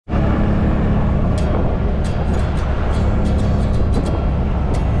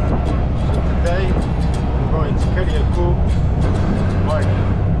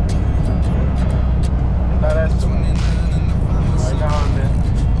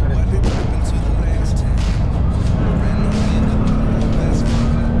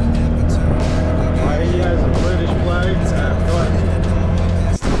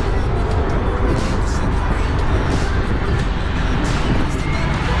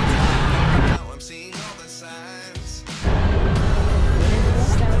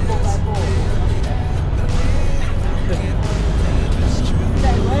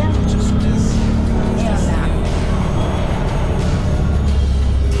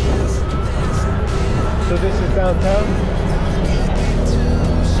So this is downtown?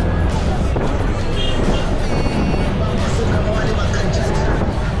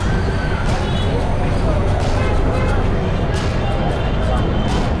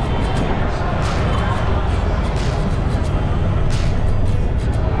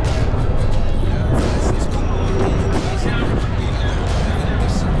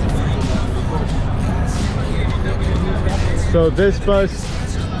 So this bus,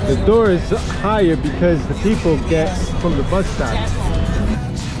 the door is higher because the people get from the bus stop.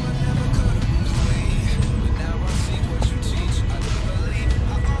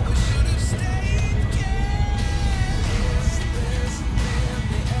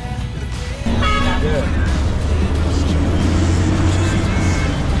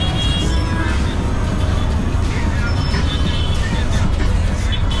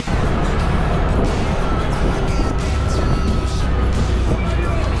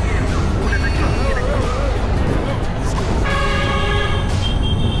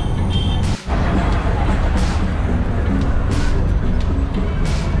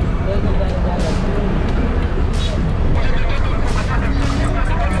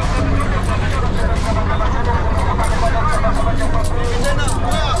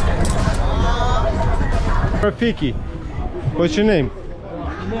 Rafiki, what's your name?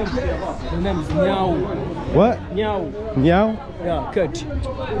 My name is Nyao. What? Nyao. Nyao? Yeah, cat.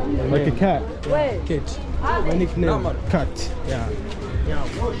 Like a cat? Cat. My nickname. Cat. Yeah.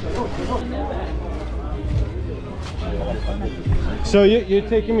 So you're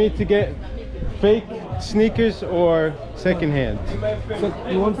taking me to get fake sneakers or secondhand? So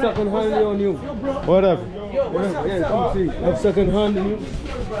you want second hand on you? Whatever. Yeah, come see. Have second hand on you?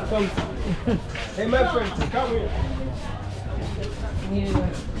 Come. Hey, my friend, come here.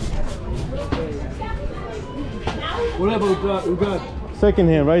 Whatever you got. Second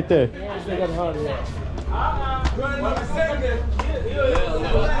hand, right there. Second hand, yeah.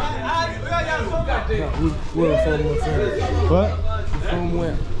 Where from, my friend? What? From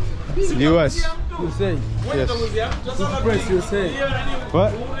where? US. USA. Yes. Which place USA?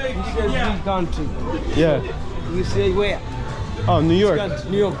 What? USA big country. Yeah. USA where? Oh, New York.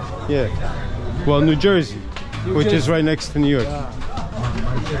 New York. Yeah. Well, New Jersey, which is right next to New York.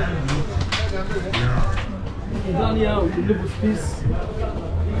 Tanzania, we live with peace.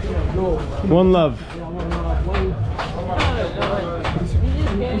 No. One love.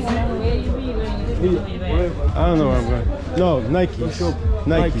 I don't know where I'm going. No, Nikes.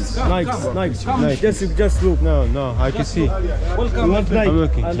 Nikes. Just look. No, I can see. Welcome. You want Nike? I'm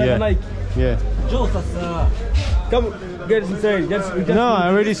looking. Yeah. Nike. Yeah. Come, get inside. Just no, I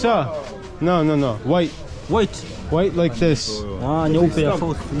already saw. No. White. White like this. Ah, nyeupe ya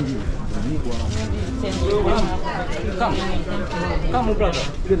force. Come, brother.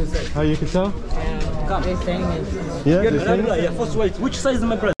 Get inside. How you can tell? Come. Yeah. Yeah, first white. Which size is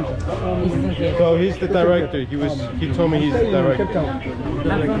my brother? So he's the director. He told me he's the director.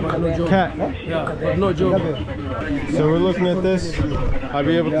 Cat. Yeah, but no joke. So we're looking at this. I'll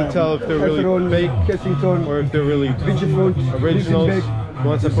be able to tell if they're really fake or if they're really originals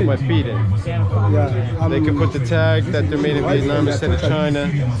once I put my feet in. They can put the tag that they're made in Vietnam instead of China.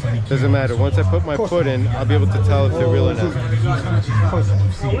 Doesn't matter. Once I put my foot in, I'll be able to tell if they're real or not.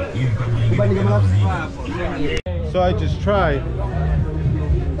 So I just tried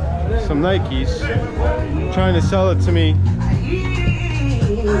some Nikes, trying to sell it to me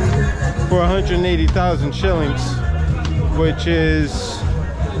for 180,000 shillings, which is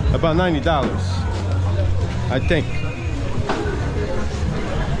about $90, I think.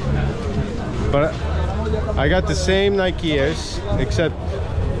 But I got the same Nike Airs, except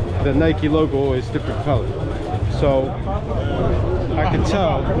the Nike logo is different color. So I can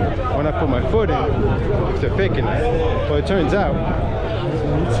tell when I put my foot in if they're faking it. But it turns out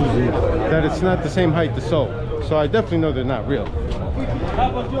that it's not the same height the sole. So I definitely know they're not real.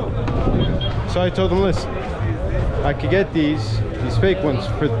 So I told them, listen, I could get these fake ones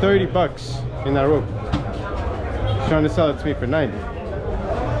for 30 bucks in Nairobi. He's trying to sell it to me for 90.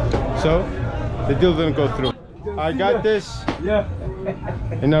 So the deal didn't go through. I got this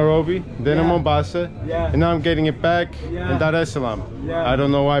in Nairobi, then in Mombasa, and now I'm getting it back in Dar Es Salaam. I don't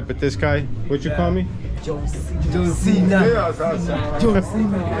know why, but this guy, what you call me? John Cena. John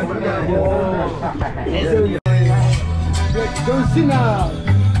Cena.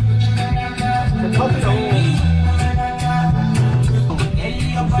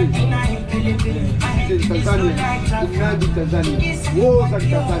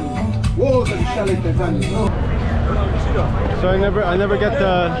 So I never got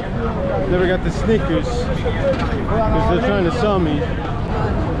the sneakers because they're trying to sell me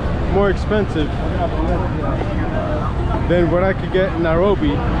more expensive than what I could get in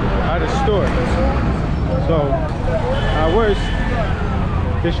Nairobi at a store. So at worst,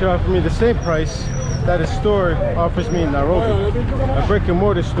 they should offer me the same price that a store offers me in Nairobi, a brick and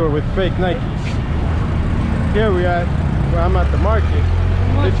mortar store with fake Nikes. Here we at where I'm at the market.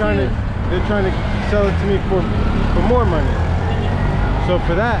 They're trying to sell it to me for more money. So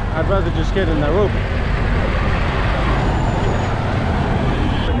for that, I'd rather just get in Nairobi.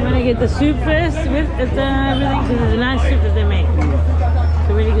 I'm gonna get the soup first with everything, because it's a nice soup that they make. It's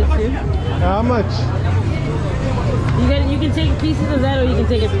a really good soup. How much? You can take pieces of that, or you can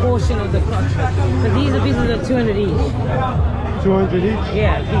take a portion of the crust. But these are pieces of 200 each. 200 each?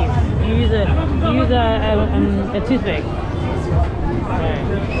 Yeah, a piece. You use a toothpick.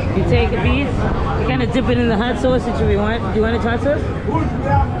 Right. You take a piece, you kind of dip it in the hot sauce that you want. Do you want a hot sauce?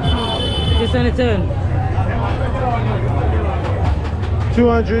 Just on its own.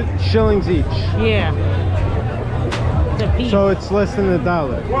 200 shillings each. Yeah. It's a piece. So it's less than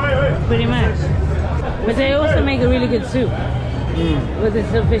 $1. Pretty much. But they also make a really good soup. With the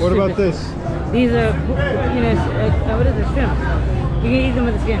fish. What about this? These are, what is this, shrimp? You can eat them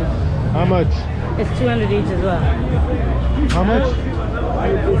with the skin. How much? It's 200 each as well. How much?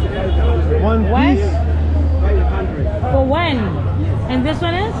 One piece? For one. And this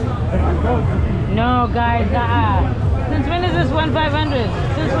one is? No, guys, Since when is this one 500?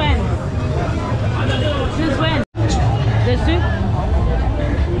 Since when? Since when? The soup?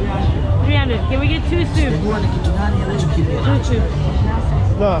 300. Can we get 2 soups? 2 soups.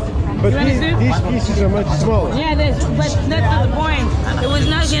 No, but these pieces are much smaller. Yeah, but that's not the point. It was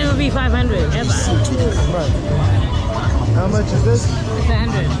not going to be 500 ever. Right. How much is this? It's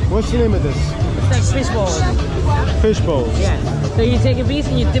 100. What's the name of this? It's like fish balls. Fish bowls. Yeah. So you take a piece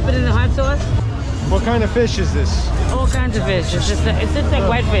and you dip it in the hot sauce. What kind of fish is this? All kinds of fish. It's just like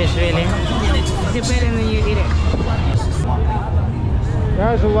white fish, really. You dip it and then you eat it.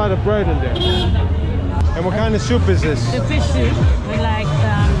 There's a lot of bread in there. And what kind of soup is this? The fish soup with like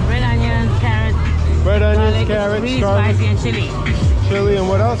red onions, carrots, Red onions, garlic. carrots, It's really garlic, spicy, and chili. chili, and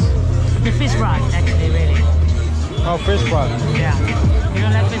what else? The fish broth, actually, really. Oh, fish broth. Yeah. You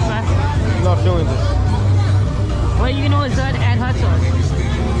don't like fish broth? I'm not feeling this. Well, you can always add hot sauce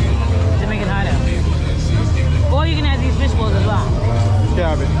to make it hotter. Or you can add these fish balls as well.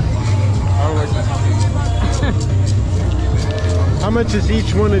 Yeah, but I don't like this. How much is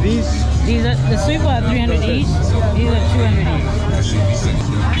each one of these? These are the soup are 300 each. These are 200 each.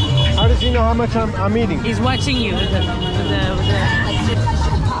 How does he know how much I'm eating? He's watching you with the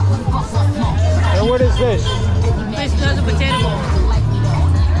And what is this? fish. Those are potato balls.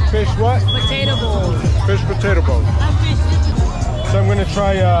 Fish what? Potato balls. Fish potato bowl. Not fish. So I'm gonna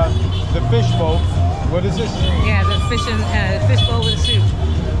try the fish bowl. What is this? Yeah, the fish bowl with soup.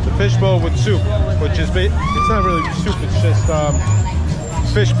 The fish bowl with soup, which is it's not really soup. It's just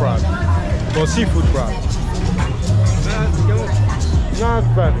fish broth, well, seafood broth. Not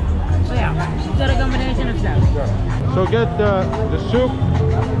bad. Oh yeah, it's got a combination of stuff. Yeah. So get the soup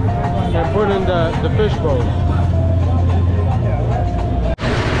and put in the fish bowl.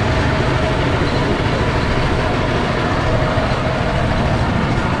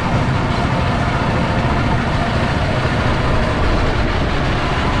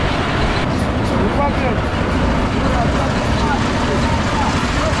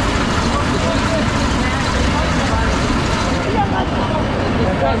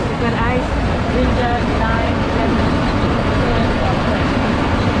 Got ice, ginger, lime,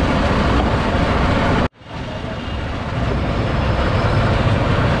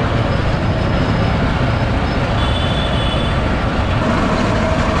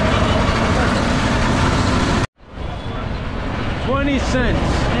 $0.20.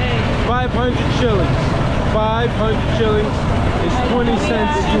 500 shillings. 500 shillings is 20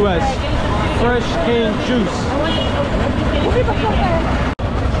 cents US. Fresh cane juice.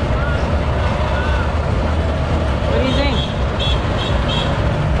 What do you think?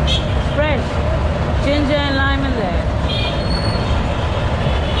 It's fresh. Ginger and lime in there.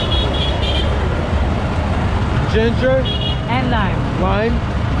 Ginger, And lime. lime,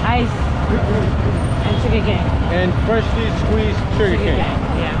 Ice. And sugar cane. and freshly squeezed sugar cane.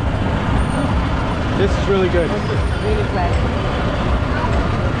 Yeah. This is really good. Really fresh.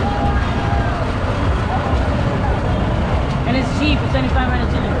 And it's cheap. It's only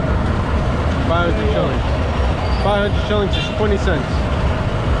 500 shillings. 500 shillings. 500 shillings is 20 cents.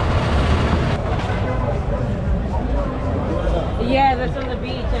 Yeah, that's on the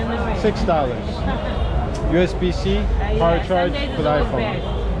beach and the $6. USB-C, power charge for the iPhone.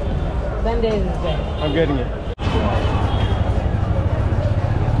 Sundays is best. I'm getting it.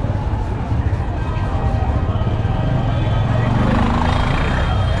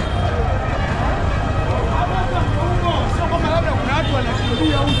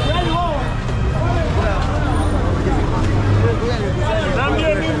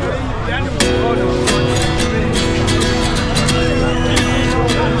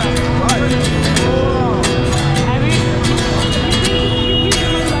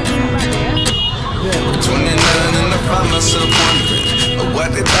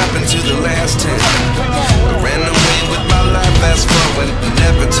 past tense. I ran away with my life, fast forward,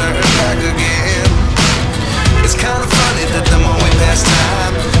 never turn back again. It's kind of funny that the more we pass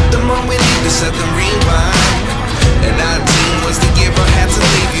time, the more we need to set the rewind. And 19 was the year I had to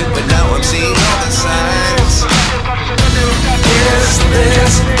leave you, but now I'm seeing all the signs. Is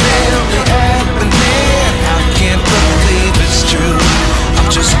this really happening? I can't believe it's true. I'm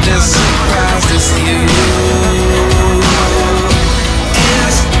just as surprised as you.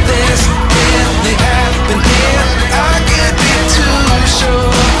 Is this really happening? I can't be too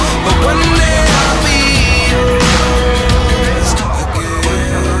sure, but one day I'll be yours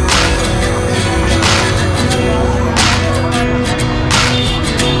again.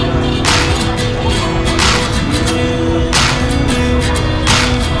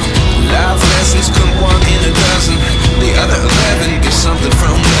 Life lessons come one in a dozen. The other 11 get something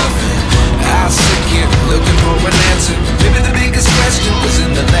from nothing. I sit here looking for an answer. Maybe the biggest question was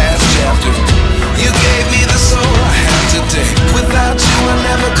in the last chapter. You gave me the soul I have today. Without you I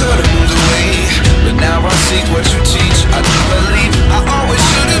never could have moved away. But now I see what you teach. I do believe I always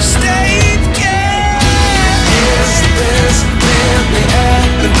should have stayed. Yeah. Is this really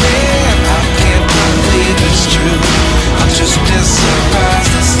happening? I can't believe it's true. I'm just as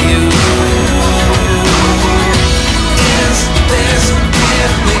surprised as you. Is this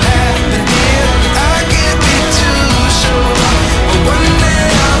really happening? I can't be too sure, but one day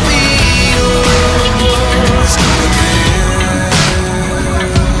I'll be yours again.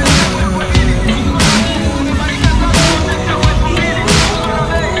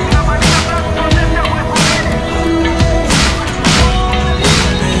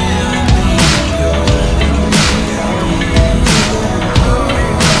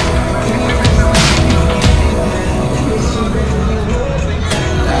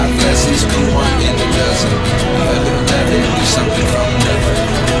 Life lessons come one in a dozen. The other 11 do something from nothing.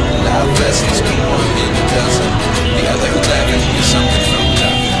 Life lessons come one in a dozen. The other 11 do something from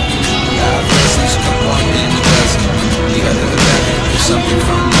nothing. Life lessons come one in a dozen. The other 11 do something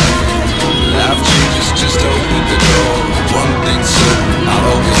from nothing. Life changes, just open the door. One thing certain,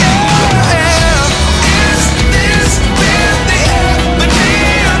 I'll always be yours. Is this really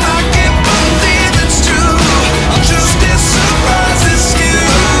happening? I can't believe it's true. I'm just as surprised as you.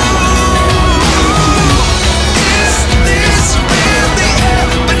 Is this really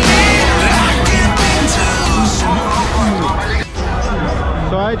happening? I can't be too sure.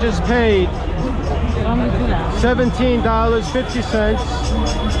 So I just paid $17.50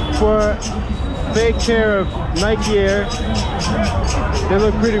 for fake pair of Nike Air. They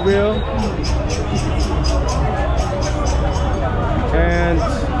look pretty real. And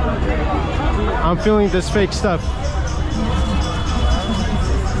I'm feeling this fake stuff.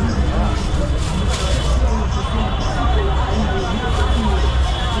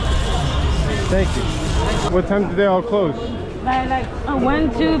 Thank you. What time do they all close? Like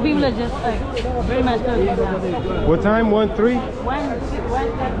 1, 2 people are just like very much close now. What time? 1, 3? 1, 2,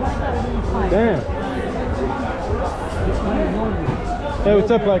 1, 5. Damn. Hey,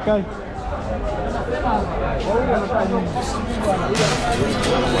 what's up, black guy?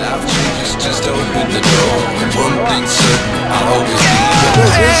 Life changes, just open the door. One thing certain, I'll always be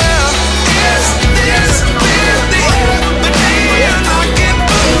yours. Is this really happening?